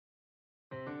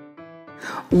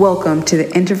Welcome to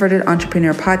the Introverted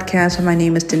Entrepreneur Podcast. My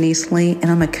name is Denise Lee, and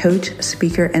I'm a coach,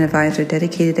 speaker, and advisor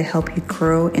dedicated to help you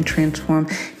grow and transform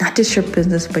not just your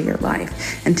business, but your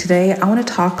life. And today I want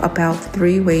to talk about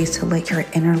 3 ways to let your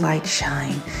inner light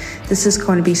shine. This is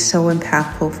going to be so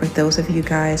impactful for those of you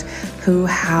guys who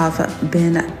have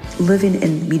been living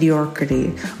in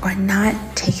mediocrity or not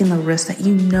taking the risks that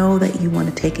you know that you want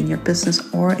to take in your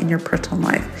business or in your personal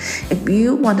life. If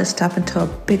you want to step into a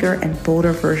bigger and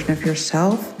bolder version of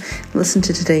yourself, listen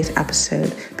to today's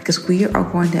episode because we are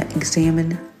going to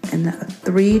examine in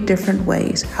 3 different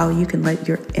ways how you can let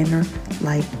your inner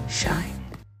light shine.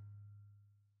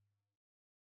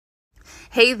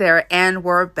 Hey there, and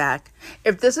we're back.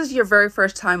 If this is your very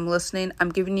first time listening, I'm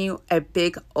giving you a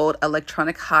big old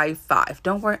electronic high five.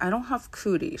 Don't worry, I don't have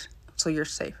cooties, so you're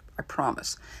safe, I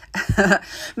promise.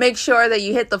 Make sure that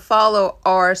you hit the follow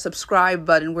or subscribe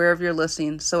button wherever you're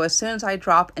listening, so as soon as I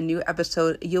drop a new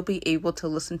episode, you'll be able to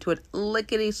listen to it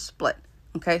lickety-split.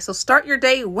 Okay, so start your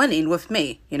day winning with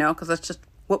me, because that's just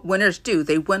what winners do.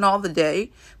 They win all the day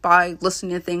by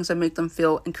listening to things that make them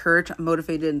feel encouraged,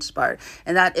 motivated, inspired.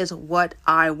 And that is what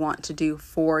I want to do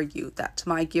for you. That's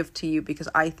my gift to you because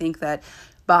I think that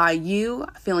by you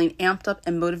feeling amped up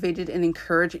and motivated and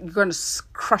encouraged, you're going to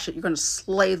crush it. You're going to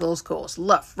slay those goals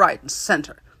left, right, and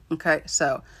center. Okay,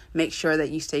 so make sure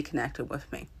that you stay connected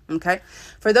with me. Okay,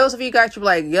 for those of you guys who are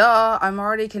like, yeah, I'm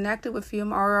already connected with you.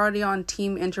 I'm already on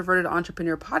Team Introverted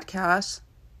Entrepreneur Podcast.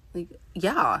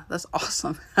 Yeah, that's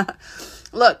awesome.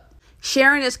 Look,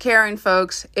 sharing is caring,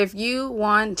 folks. If you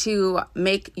want to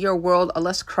make your world a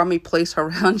less crummy place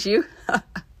around you,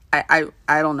 I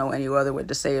don't know any other way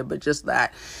to say it, but just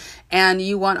that. And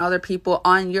you want other people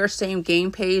on your same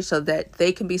game page so that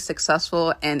they can be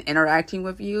successful and interacting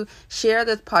with you, share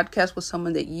this podcast with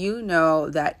someone that you know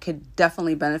that could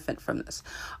definitely benefit from this.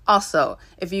 Also,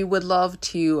 if you would love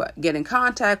to get in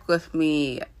contact with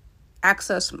me,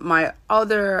 access my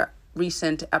other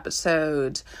recent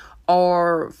episodes,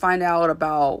 or find out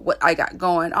about what I got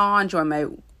going on, join my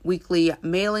weekly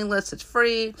mailing list. It's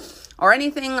free, or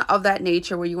anything of that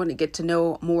nature where you want to get to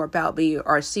know more about me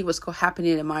or see what's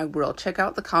happening in my world. Check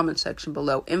out the comment section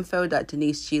below,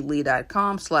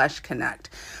 info.deniseglee.com/connect.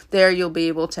 There you'll be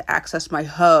able to access my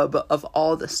hub of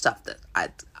all the stuff that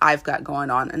I've got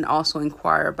going on, and also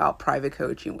inquire about private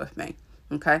coaching with me.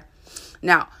 Okay.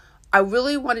 Now, I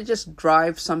really want to just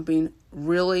drive something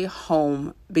really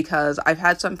home because I've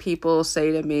had some people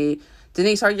say to me,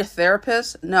 Denise, are you a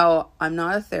therapist? No, I'm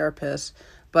not a therapist,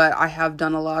 but I have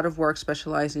done a lot of work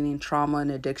specializing in trauma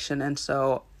and addiction. And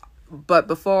so, but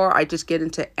before I just get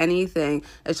into anything,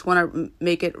 I just want to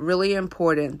make it really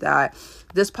important that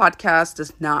this podcast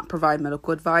does not provide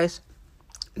medical advice.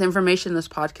 The information in this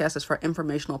podcast is for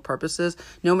informational purposes.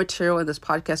 No material in this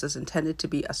podcast is intended to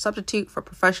be a substitute for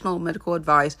professional medical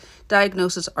advice,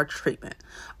 diagnosis, or treatment.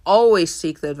 Always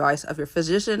seek the advice of your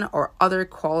physician or other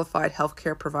qualified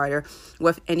healthcare provider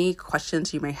with any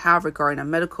questions you may have regarding a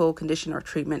medical condition or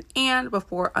treatment and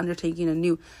before undertaking a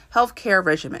new healthcare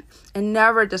regimen. And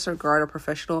never disregard a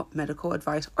professional medical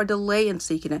advice or delay in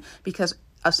seeking it because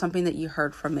of something that you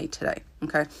heard from me today.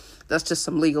 Okay, that's just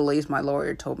some legalese my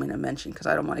lawyer told me to mention because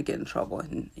I don't want to get in trouble,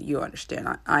 and you understand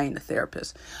I ain't a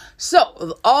therapist. So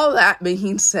with all that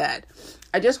being said,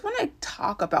 I just want to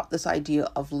talk about this idea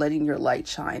of letting your light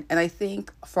shine. And I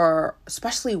think for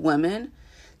especially women,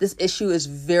 this issue is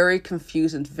very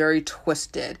confused and very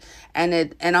twisted, and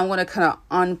I want to kind of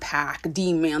unpack,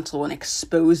 demantle, and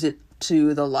expose it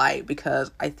to the light because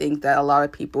I think that a lot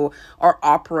of people are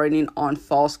operating on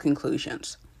false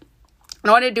conclusions.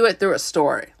 And I want to do it through a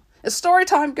story. It's story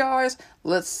time, guys.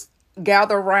 Let's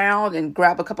gather around and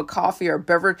grab a cup of coffee or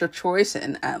beverage of choice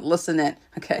and listen in.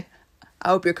 Okay, I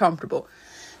hope you're comfortable.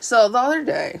 So the other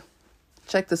day,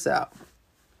 check this out.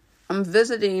 I'm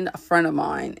visiting a friend of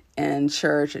mine in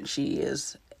church, and she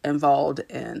is involved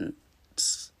in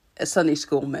a Sunday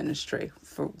school ministry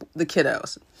for the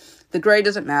kiddos. The grade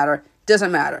doesn't matter.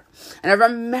 And I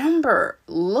remember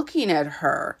looking at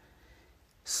her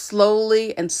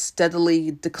slowly and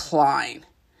steadily decline.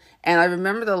 And I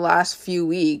remember the last few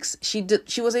weeks, she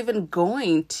was even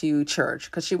going to church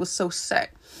because she was so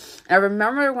sick. And I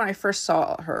remember when I first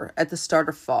saw her at the start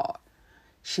of fall,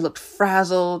 she looked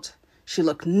frazzled. She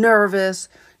looked nervous.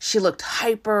 She looked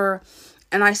hyper.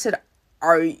 And I said,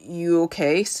 are you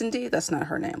okay, Cindy? That's not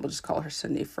her name. We'll just call her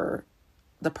Cindy for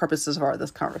the purposes of this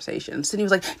conversation. Cindy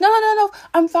was like, no,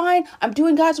 I'm fine. I'm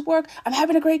doing God's work. I'm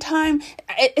having a great time.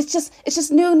 It's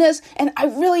just newness. And I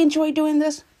really enjoy doing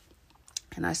this.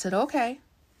 And I said, okay.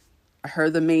 I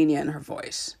heard the mania in her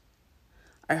voice.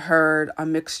 I heard a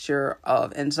mixture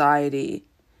of anxiety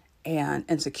and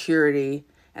insecurity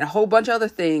and a whole bunch of other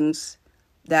things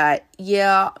that,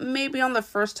 yeah, maybe on the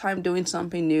first time doing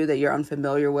something new that you're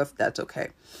unfamiliar with, that's okay.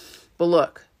 But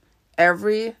look,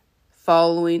 every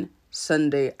following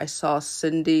Sunday, I saw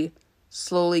Cindy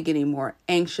slowly getting more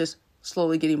anxious,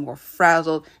 slowly getting more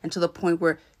frazzled, and to the point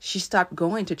where she stopped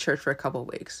going to church for a couple of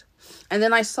weeks. And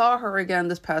then I saw her again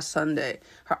this past Sunday.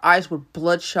 Her eyes were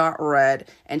bloodshot red,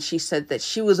 and she said that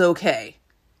she was okay.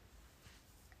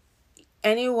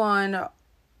 Anyone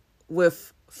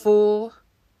with full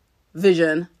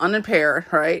vision, unimpaired,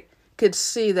 right, could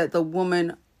see that the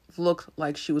woman looked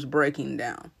like she was breaking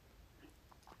down.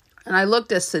 And I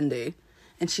looked at Cindy,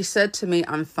 and she said to me,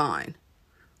 "I'm fine,"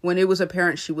 when it was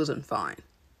apparent she wasn't fine.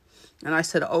 And I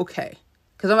said, okay,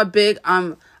 because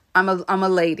I'm a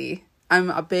lady. I'm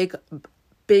a big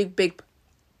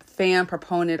fan,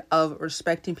 proponent of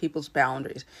respecting people's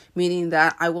boundaries, meaning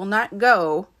that I will not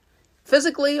go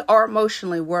physically or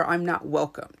emotionally where I'm not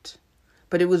welcomed.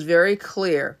 But it was very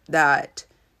clear that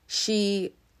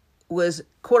she was,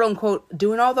 quote unquote,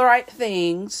 doing all the right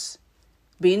things,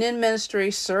 being in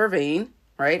ministry, serving,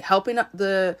 right? Helping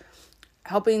the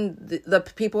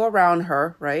people around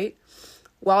her, right?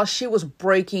 While she was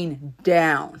breaking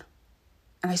down.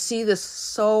 And I see this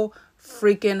so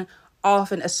freaking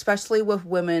often, especially with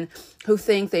women who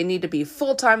think they need to be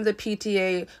full-time at the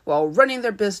PTA while running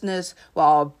their business,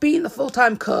 while being the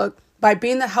full-time cook, by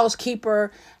being the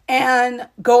housekeeper, and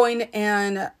going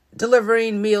and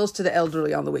delivering meals to the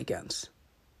elderly on the weekends.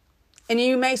 And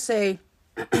you may say,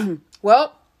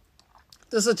 well,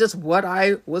 this is just what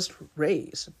I was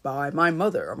raised by my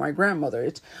mother or my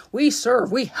grandmother. We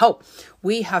serve, we help,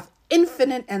 we have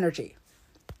infinite energy.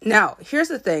 Now, here's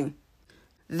the thing.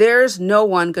 There's no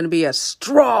one going to be as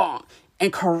strong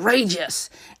and courageous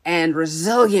and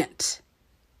resilient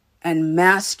and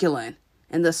masculine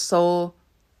in the soul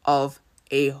of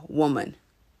a woman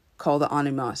called the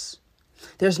animas.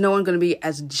 There's no one going to be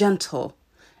as gentle,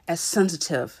 as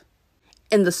sensitive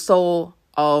in the soul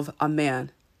of a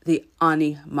man, the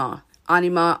anima.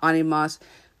 Anima, animas.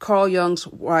 Carl Jung's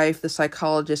wife, the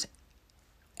psychologist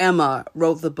Emma,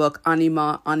 wrote the book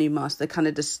Anima, Animas that kind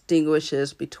of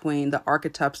distinguishes between the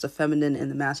archetypes, the feminine and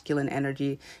the masculine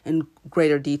energy in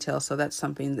greater detail. So that's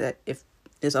something that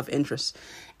is of interest.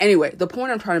 Anyway, the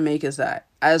point I'm trying to make is that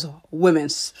as women,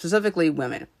 specifically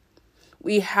women,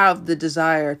 we have the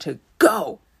desire to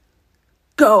go,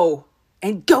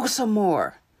 and go some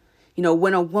more. You know,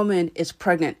 when a woman is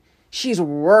pregnant, she's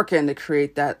working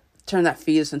to turn that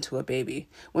fetus into a baby.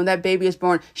 When that baby is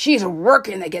born, she's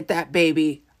working to get that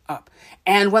baby up.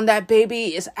 And when that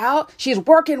baby is out, she's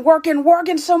working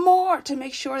some more to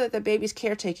make sure that the baby's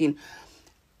caretaking.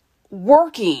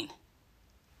 Working.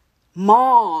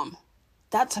 Mom.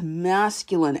 That's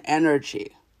masculine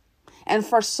energy. And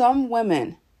for some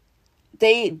women,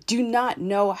 they do not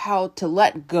know how to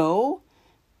let go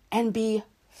and be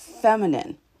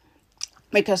feminine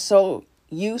because so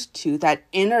used to that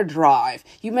inner drive.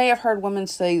 You may have heard women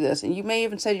say this, and you may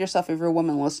even say to yourself, if you're a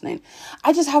woman listening,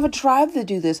 I just have a drive to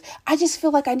do this. I just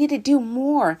feel like I need to do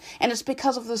more. And it's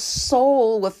because of the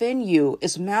soul within you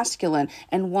is masculine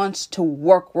and wants to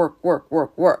work.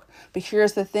 But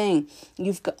here's the thing.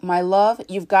 You've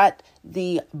got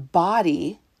the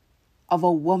body of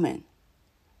a woman.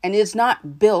 And it's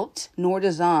not built nor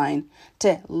designed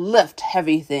to lift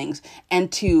heavy things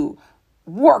and to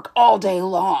work all day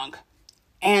long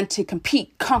and to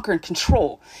compete, conquer, and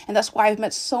control. And that's why I've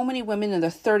met so many women in their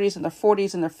 30s and their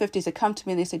 40s and their 50s that come to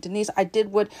me and they say, Denise, I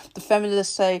did what the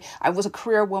feminists say. I was a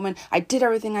career woman. I did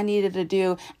everything I needed to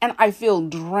do. And I feel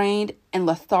drained and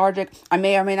lethargic. I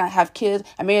may or may not have kids.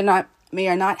 I may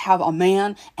or not have a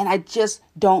man. And I just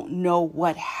don't know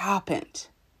what happened.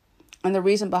 And the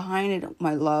reason behind it,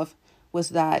 my love, was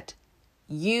that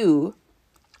you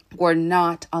were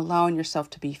not allowing yourself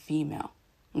to be female.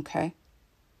 Okay?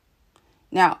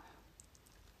 Now,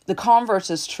 the converse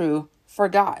is true for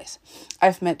guys.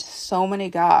 I've met so many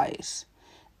guys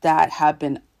that have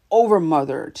been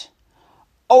over-mothered,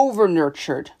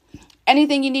 over-nurtured.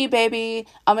 Anything you need, baby.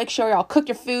 I'll make sure I'll cook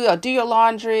your food. I'll do your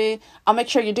laundry. I'll make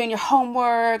sure you're doing your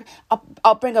homework.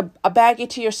 I'll bring a baggie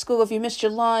to your school if you missed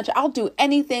your lunch. I'll do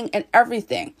anything and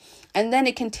everything. And then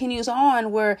it continues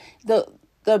on where the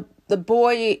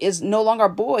boy is no longer a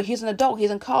boy. He's an adult.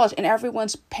 He's in college and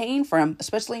everyone's paying for him,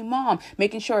 especially mom,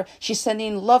 making sure she's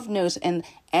sending love notes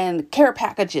and care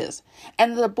packages.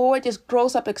 And the boy just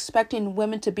grows up expecting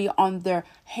women to be on their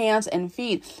hands and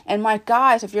feet. And my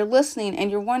guys, if you're listening and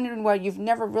you're wondering why you've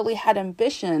never really had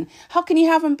ambition, how can you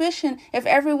have ambition if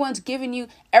everyone's giving you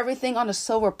everything on a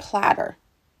silver platter?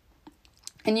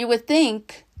 And you would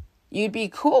think you'd be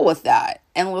cool with that.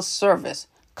 Endless service,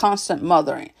 constant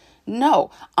mothering.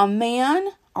 No,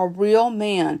 a real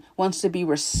man wants to be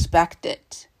respected.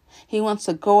 He wants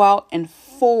to go out and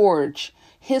forge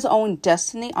his own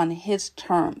destiny on his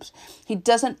terms. He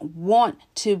doesn't want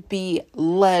to be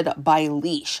led by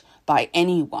leash by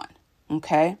anyone.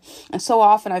 Okay. And so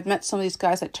often I've met some of these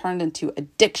guys that turned into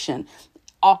addiction,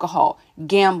 alcohol,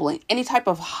 gambling, any type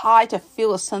of high to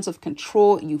feel a sense of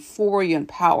control, euphoria, and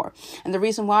power. And the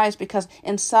reason why is because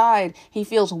inside he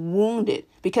feels wounded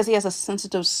because he has a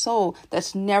sensitive soul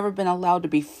that's never been allowed to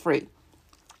be free.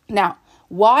 Now,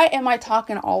 why am I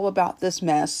talking all about this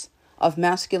mess of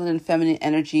masculine and feminine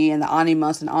energy and the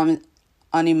animus and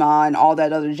anima and all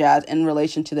that other jazz in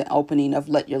relation to the opening of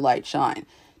Let Your Light Shine?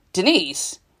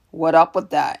 Denise, what up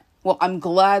with that? Well, I'm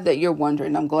glad that you're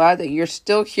wondering. I'm glad that you're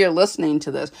still here listening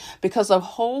to this, because the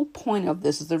whole point of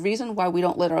this is the reason why we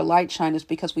don't let our light shine is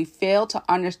because we fail to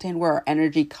understand where our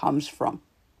energy comes from.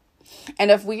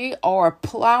 And if we are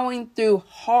plowing through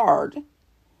hard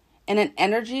in an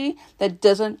energy that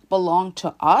doesn't belong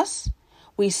to us,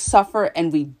 we suffer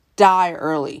and we die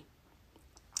early.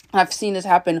 I've seen this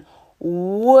happen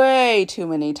way too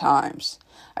many times.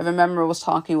 I remember I was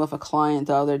talking with a client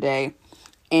the other day,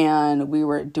 and we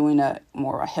were doing a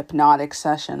hypnotic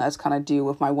session, as kind of do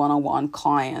with my one-on-one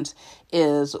clients,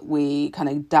 is we kind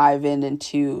of dive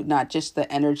into not just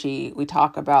the energy, we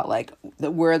talk about like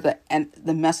where the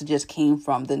messages came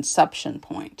from, the inception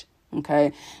point.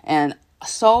 Okay. And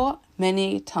so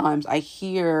many times I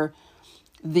hear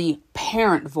the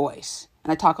parent voice,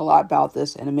 and I talk a lot about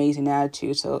this in Amazing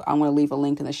Attitude. So I'm going to leave a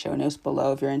link in the show notes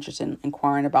below if you're interested in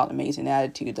inquiring about Amazing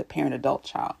Attitude, the parent, adult,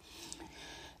 child.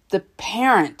 The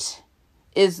parent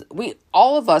is,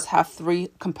 all of us have three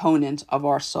components of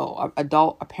our soul: a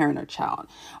adult, a parent, or child.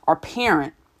 Our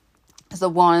parent is the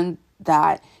one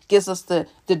that gives us the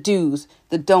do's,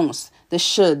 the don'ts, the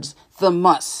shoulds, the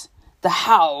musts, the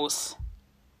hows,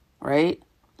 right?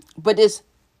 But it's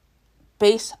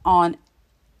based on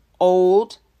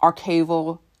old, archaic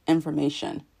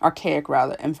information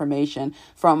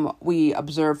from we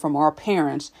observed from our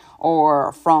parents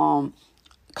or from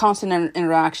constant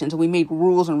interactions. We make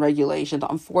rules and regulations.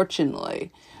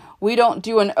 Unfortunately, we don't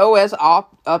do an OS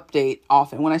update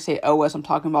often. When I say OS, I'm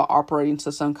talking about operating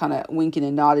system, kind of winking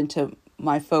and nodding to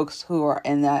my folks who are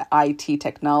in that IT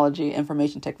technology,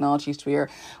 information technology sphere,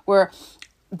 where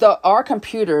our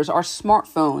computers, our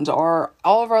smartphones,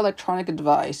 all of our electronic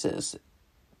devices,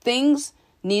 things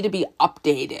need to be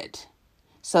updated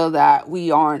so that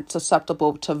we aren't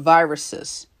susceptible to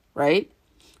viruses, right?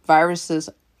 Viruses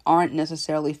aren't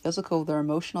necessarily physical, they're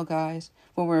emotional, guys.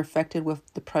 When we're affected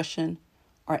with depression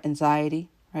or anxiety,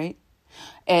 right?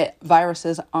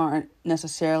 Viruses aren't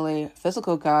necessarily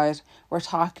physical, guys. We're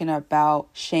talking about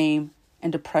shame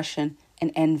and depression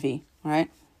and envy,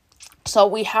 right? So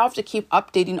we have to keep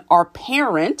updating our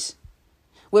parent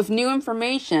with new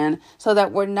information so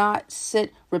that we're not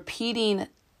repeating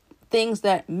things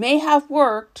that may have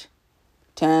worked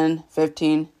 10,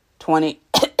 15, 20,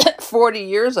 40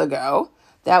 years ago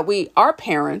that our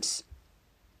parents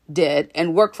did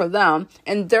and worked for them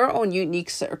in their own unique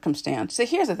circumstance. So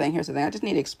here's the thing. I just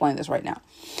need to explain this right now.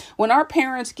 When our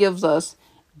parents gives us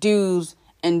do's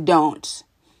and don'ts,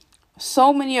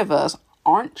 so many of us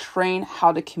aren't trained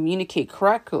how to communicate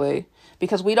correctly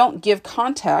because we don't give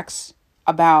context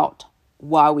about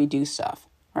why we do stuff,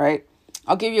 right?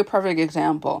 I'll give you a perfect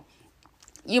example.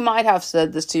 You might have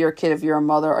said this to your kid if you're a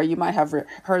mother, or you might have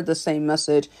heard the same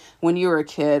message when you were a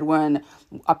kid, when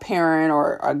a parent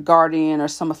or a guardian or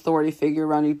some authority figure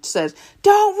around you says,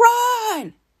 don't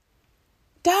run,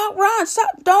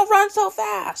 stop, don't run so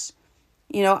fast.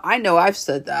 I know I've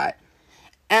said that.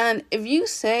 And if you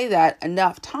say that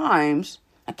enough times,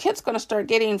 a kid's going to start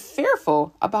getting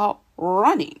fearful about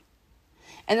running.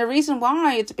 And the reason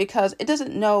why, it's because it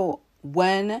doesn't know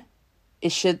when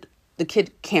the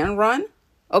kid can run.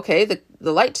 Okay, the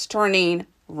light's turning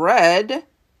red.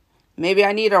 Maybe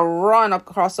I need to run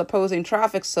across opposing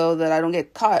traffic so that I don't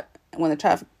get caught when the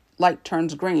traffic light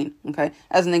turns green. Okay,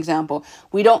 as an example,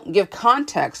 we don't give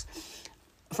context.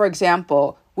 For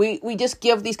example, we just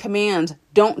give these commands,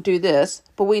 don't do this,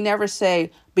 but we never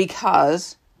say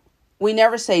because. We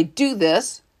never say do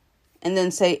this and then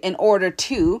say in order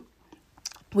to.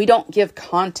 We don't give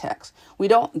context. We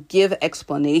don't give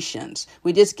explanations.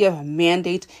 We just give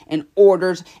mandates and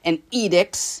orders and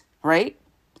edicts, right?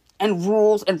 And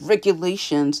rules and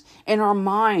regulations in our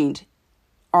mind,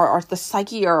 the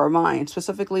psyche of our mind,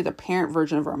 specifically the parent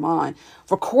version of our mind,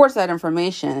 records that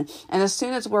information. And as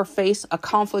soon as we're faced a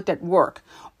conflict at work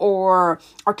or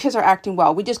our kids are acting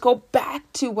well, we just go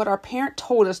back to what our parent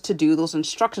told us to do, those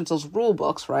instructions, those rule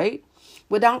books, right?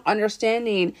 Without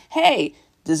understanding, hey,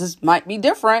 might be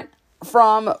different.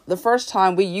 from the first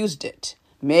time we used it.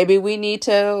 Maybe we need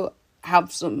to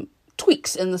have some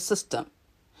tweaks in the system.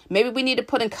 Maybe we need to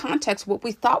put in context what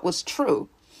we thought was true,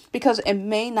 because it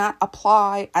may not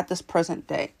apply at this present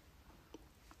day.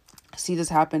 I see this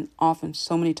happen often,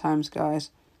 so many times,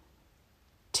 guys.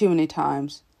 Too many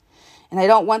times. And I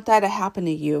don't want that to happen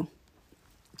to you.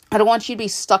 I don't want you to be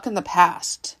stuck in the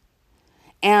past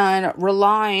and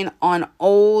relying on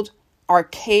old,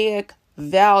 archaic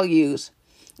values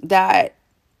that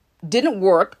didn't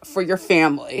work for your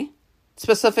family,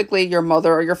 specifically your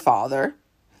mother or your father.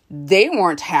 They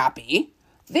weren't happy.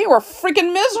 They were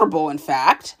freaking miserable, in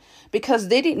fact, because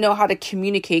they didn't know how to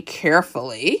communicate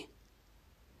carefully.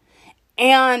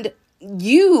 And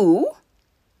you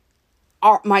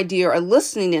my dear, are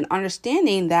listening and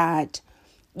understanding that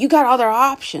you got other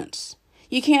options.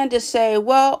 You can't just say,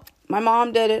 well, my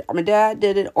mom did it or my dad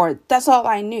did it, or that's all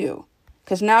I knew,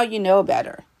 because now you know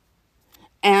better.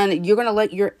 And you're going to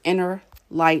let your inner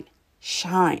light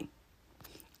shine.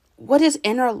 What is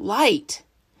inner light?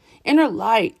 Inner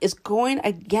light is going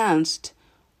against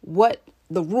what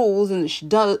the rules and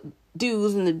the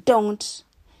do's and the don'ts.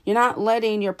 You're not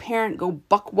letting your parent go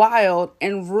buck wild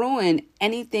and ruin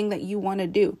anything that you want to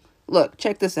do. Look,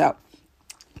 check this out.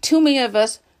 Too many of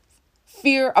us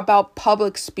fear about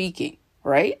public speaking,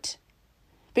 right?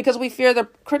 Because we fear the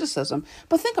criticism.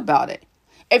 But think about it.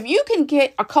 If you can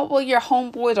get a couple of your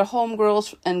homeboys or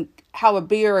homegirls and have a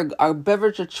beer or a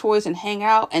beverage of choice and hang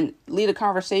out and lead a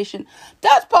conversation,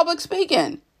 that's public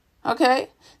speaking, okay?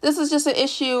 This is just an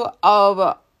issue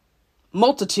of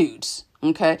multitudes.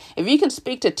 Okay, if you can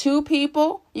speak to 2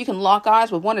 people, you can lock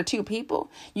eyes with 1 or 2 people.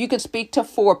 You can speak to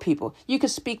 4 people. You can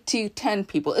speak to 10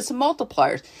 people. It's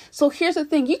multipliers. So here's the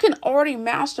thing. You can already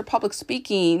master public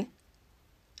speaking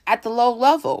at the low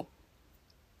level.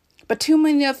 But too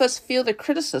many of us fear the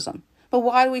criticism. But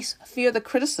why do we fear the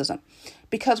criticism?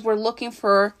 Because we're looking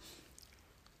for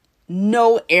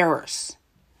no errors.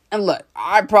 And look,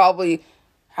 I probably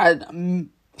had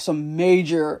some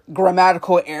major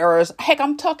grammatical errors. Heck,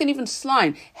 I'm talking even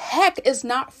slang. Heck is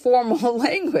not formal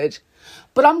language,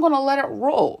 but I'm going to let it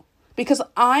roll because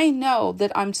I know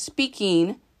that I'm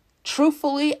speaking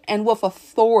truthfully and with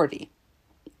authority.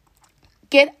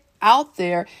 Get out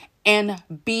there and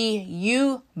be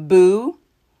you, boo.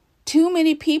 Too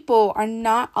many people are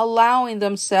not allowing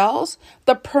themselves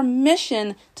the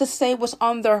permission to say what's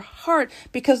on their heart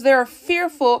because they're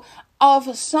fearful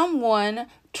of someone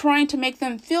trying to make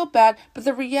them feel bad. But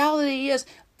the reality is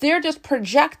they're just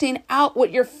projecting out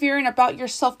what you're fearing about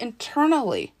yourself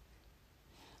internally.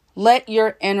 Let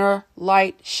your inner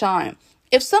light shine.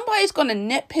 If somebody's going to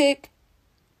nitpick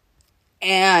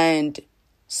and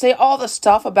say all the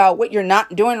stuff about what you're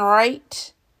not doing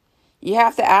right, you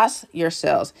have to ask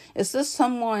yourselves, is this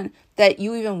someone that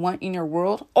you even want in your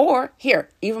world? Or here,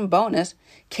 even bonus,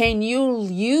 can you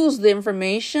use the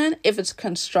information, if it's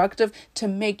constructive, to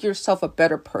make yourself a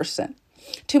better person?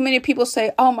 Too many people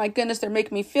say, oh my goodness, they're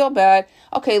making me feel bad.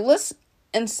 Okay,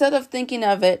 instead of thinking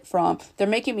of it from, they're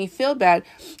making me feel bad,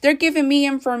 they're giving me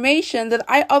information that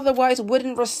I otherwise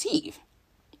wouldn't receive.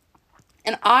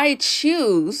 And I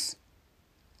choose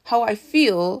how I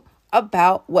feel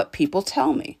about what people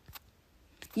tell me.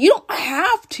 You don't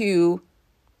have to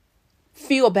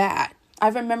feel bad. I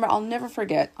remember, I'll never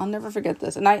forget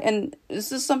this. And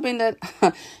this is something that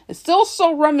is still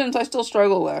so remnants I still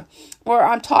struggle with. Where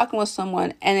I'm talking with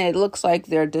someone and it looks like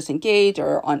they're disengaged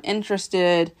or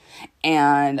uninterested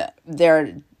and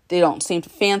they don't seem to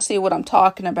fancy what I'm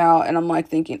talking about. And I'm like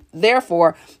thinking,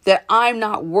 therefore, that I'm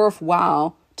not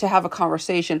worthwhile to have a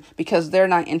conversation because they're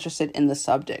not interested in the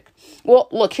subject. Well,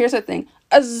 look, here's the thing.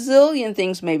 A zillion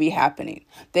things may be happening.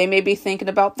 They may be thinking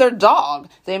about their dog.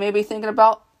 They may be thinking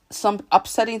about some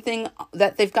upsetting thing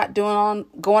that they've got going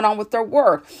on with their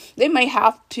work. They may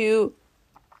have to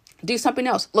do something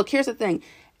else. Look, here's the thing.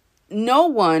 No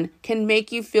one can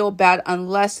make you feel bad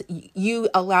unless you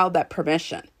allow that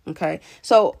permission. Okay.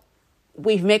 So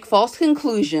we make false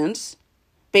conclusions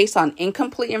based on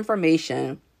incomplete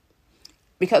information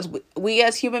because we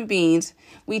as human beings,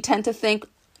 we tend to think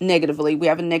negatively. We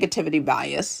have a negativity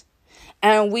bias.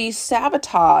 And we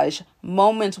sabotage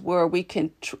moments where we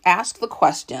can ask the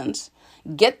questions,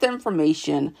 get the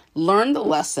information, learn the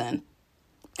lesson,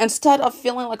 instead of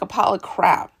feeling like a pile of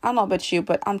crap. I don't know about you,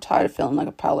 but I'm tired of feeling like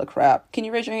a pile of crap. Can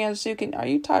you raise your hand, Sue? Are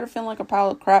you tired of feeling like a pile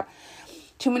of crap?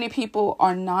 Too many people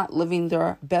are not living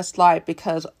their best life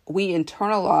because we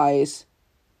internalize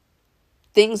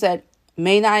things that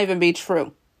may not even be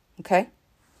true. Okay?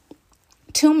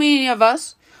 Too many of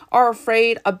us are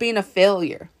afraid of being a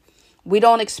failure. We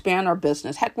don't expand our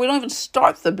business. Heck, we don't even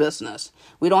start the business.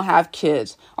 We don't have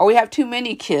kids, or we have too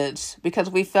many kids because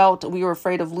we felt we were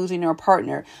afraid of losing our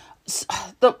partner.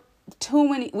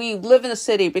 We live in a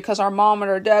city because our mom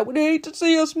and our dad would hate to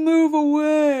see us move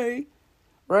away,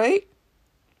 right?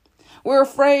 We're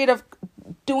afraid of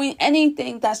doing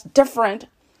anything that's different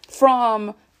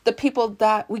from the people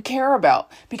that we care about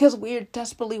because we're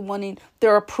desperately wanting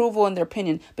their approval and their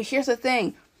opinion. But here's the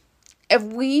thing. If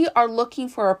we are looking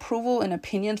for approval and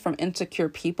opinions from insecure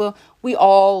people, we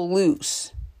all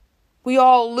lose. We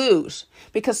all lose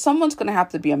because someone's going to have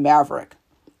to be a maverick.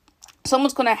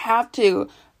 Someone's going to have to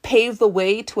pave the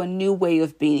way to a new way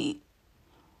of being.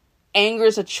 Anger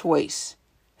is a choice.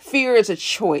 Fear is a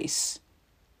choice.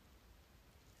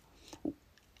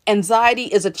 Anxiety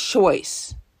is a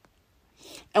choice.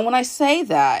 And when I say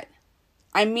that,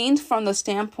 I mean from the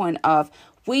standpoint of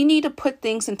we need to put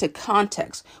things into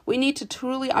context. We need to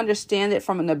truly understand it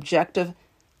from an objective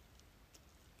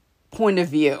point of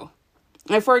view.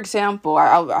 And for example,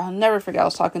 I'll never forget, I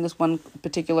was talking to this one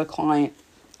particular client,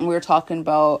 and we were talking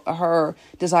about her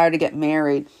desire to get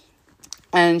married.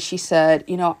 And she said,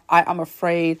 I'm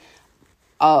afraid.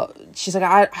 She's like,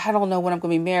 I don't know when I'm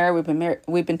going to be married.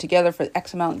 We've been together for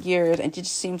X amount of years, and it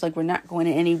just seems like we're not going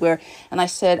anywhere. And I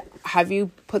said, have you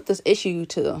put this issue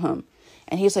to him?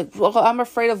 And he's like, well, I'm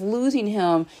afraid of losing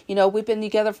him. We've been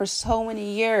together for so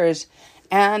many years.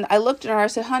 And I looked at her, I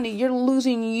said, honey, you're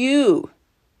losing you.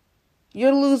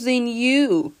 You're losing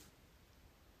you.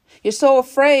 You're so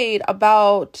afraid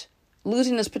about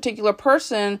losing this particular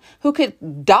person who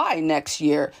could die next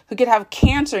year, who could have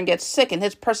cancer and get sick, and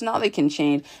his personality can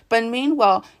change. But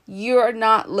meanwhile, you're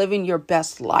not living your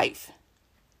best life.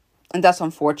 And that's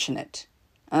unfortunate.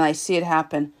 And I see it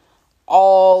happen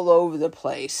all over the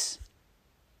place.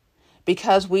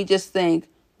 Because we just think,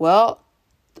 well,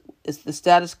 it's the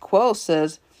status quo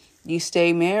says you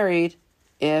stay married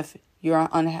if you're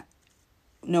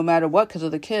no matter what because of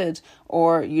the kids,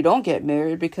 or you don't get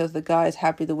married because the guy is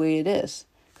happy the way it is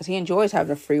because he enjoys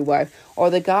having a free wife, or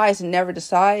the guy's never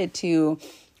decided to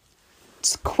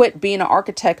quit being an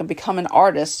architect and become an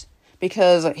artist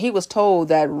because he was told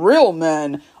that real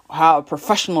men have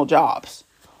professional jobs.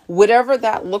 Whatever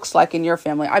that looks like in your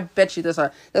family, I bet you there's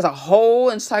a whole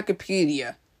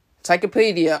encyclopedia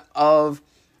of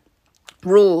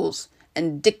rules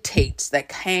and dictates that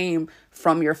came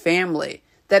from your family.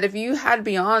 That if you had to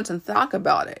be honest and talk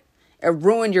about it, it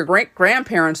ruined your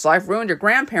great-grandparents' life, ruined your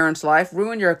grandparents' life,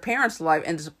 ruined your parents' life,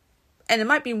 and it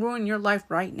might be ruining your life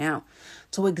right now.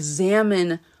 So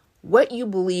examine what you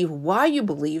believe, why you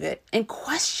believe it, and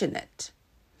question it.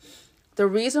 The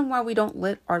reason why we don't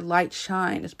let our light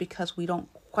shine is because we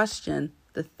don't question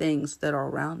the things that are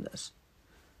around us.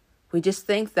 We just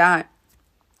think that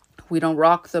we don't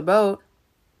rock the boat.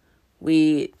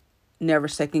 We never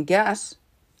second guess.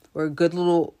 We're good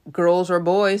little girls or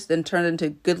boys, then turn into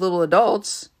good little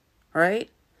adults, right?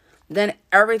 Then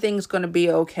everything's going to be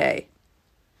okay.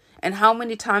 And how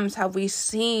many times have we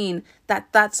seen that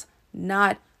that's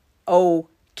not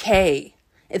okay?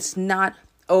 It's not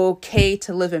okay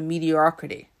to live in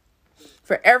mediocrity.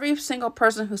 For every single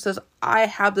person who says, I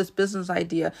have this business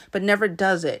idea, but never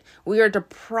does it, we are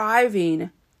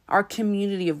depriving our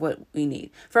community of what we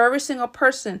need. For every single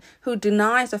person who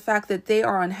denies the fact that they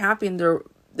are unhappy in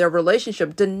their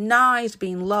relationship, denies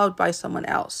being loved by someone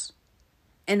else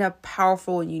in a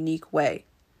powerful and unique way.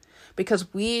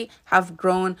 Because we have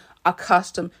grown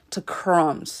accustomed to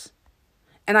crumbs.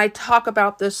 And I talk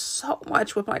about this so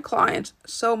much with my clients,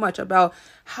 so much about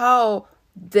how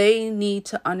they need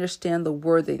to understand the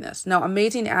worthiness. Now,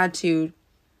 amazing attitude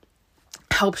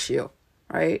helps you,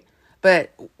 right?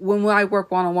 But when I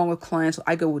work one-on-one with clients,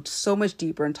 I go so much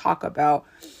deeper and talk about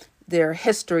their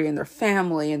history and their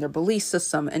family and their belief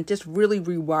system and just really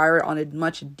rewire it on a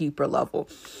much deeper level.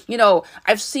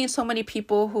 I've seen so many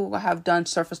people who have done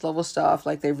surface level stuff,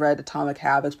 like they've read Atomic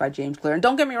Habits by James Clear. And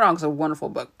don't get me wrong, it's a wonderful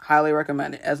book. Highly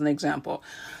recommend it as an example.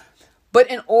 But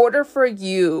in order for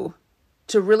you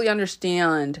to really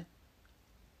understand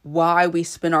why we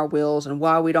spin our wheels and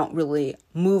why we don't really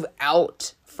move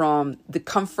out from the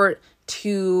comfort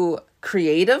to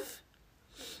creative,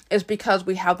 is because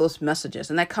we have those messages,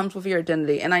 and that comes with your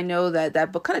identity. And I know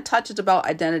that book kind of touches about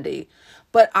identity,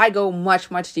 but I go much,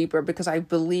 much deeper because I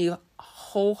believe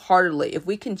wholeheartedly if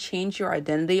we can change your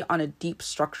identity on a deep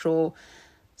structural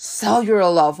cellular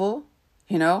level,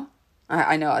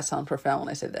 I know I sound profound when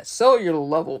I say that, cellular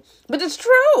level, but it's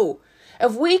true.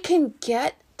 If we can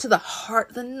get to the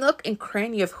heart, the nook and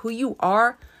cranny of who you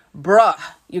are, bruh,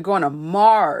 you're going to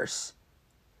Mars.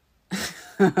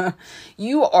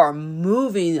 You are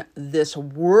moving this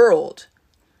world.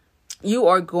 You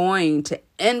are going to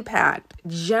impact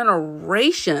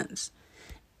generations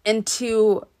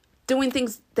into doing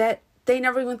things that they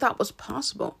never even thought was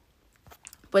possible.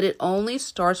 But it only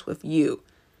starts with you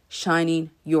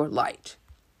shining your light.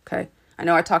 Okay? I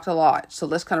know I talked a lot, so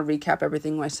let's kind of recap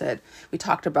everything I said. We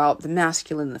talked about the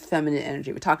masculine and the feminine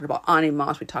energy. We talked about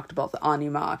animas. We talked about the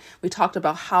anima. We talked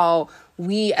about how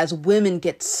we as women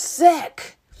get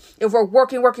sick if we're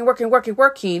working,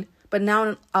 but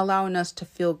now allowing us to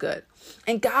feel good.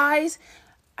 And guys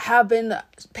have been,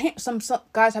 some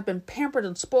guys have been pampered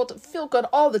and spoiled to feel good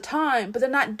all the time, but they're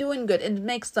not doing good. It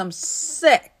makes them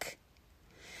sick.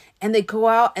 And they go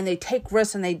out and they take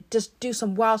risks and they just do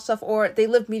some wild stuff, or they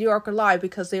live mediocre lives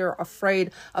because they are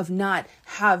afraid of not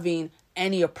having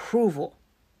any approval.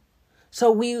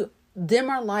 So we dim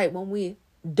our light when we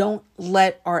don't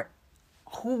let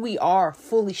who we are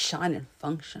fully shine and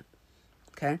function.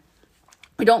 Okay?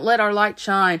 We don't let our light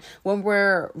shine when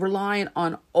we're relying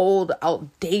on old,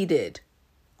 outdated,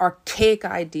 archaic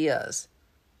ideas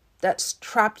that's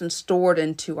trapped and stored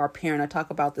into our parent. I talk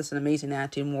about this in Amazing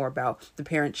Attitude, more about the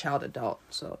parent, child, adult.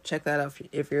 So check that out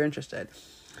if you're interested.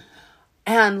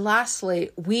 And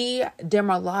lastly, we dim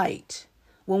our light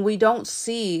when we don't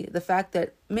see the fact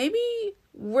that maybe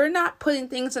we're not putting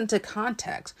things into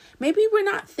context. Maybe we're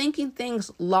not thinking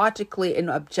things logically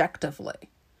and objectively.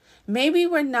 Maybe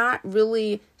we're not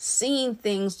really seeing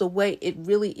things the way it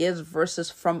really is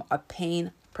versus from a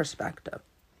pain perspective.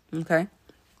 Okay?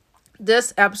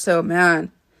 This episode,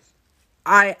 man,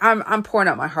 I'm pouring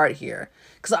out my heart here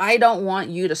because I don't want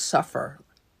you to suffer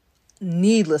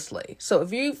needlessly. So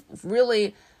if you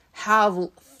really have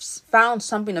found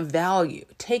something of value,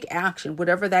 take action,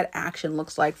 whatever that action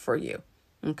looks like for you.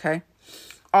 Okay.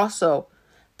 Also,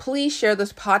 please share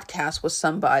this podcast with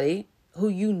somebody who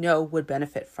you know would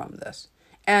benefit from this.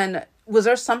 And was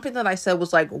there something that I said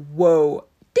was like, whoa,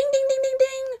 ding, ding, ding, ding,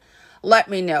 ding? Let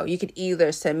me know. You could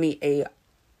either send me a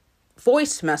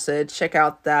voice message. Check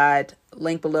out that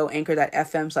link below,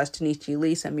 anchor.fm/Tanisha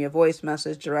Lee. Send me a voice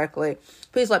message directly.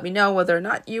 Please let me know whether or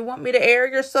not you want me to air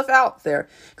your stuff out there,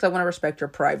 because I want to respect your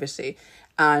privacy.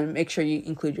 Make sure you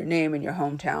include your name and your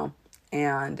hometown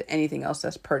and anything else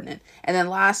that's pertinent. And then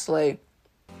lastly,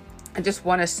 I just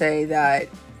want to say that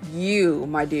you,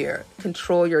 my dear,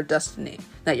 control your destiny.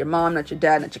 Not your mom, not your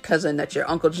dad, not your cousin, not your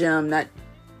Uncle Jim, not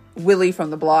Willie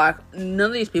from the block. None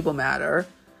of these people matter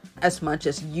as much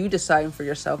as you deciding for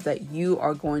yourself that you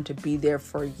are going to be there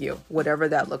for you, whatever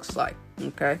that looks like.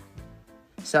 Okay?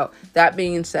 So that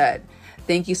being said,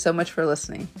 thank you so much for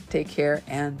listening. Take care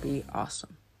and be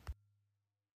awesome.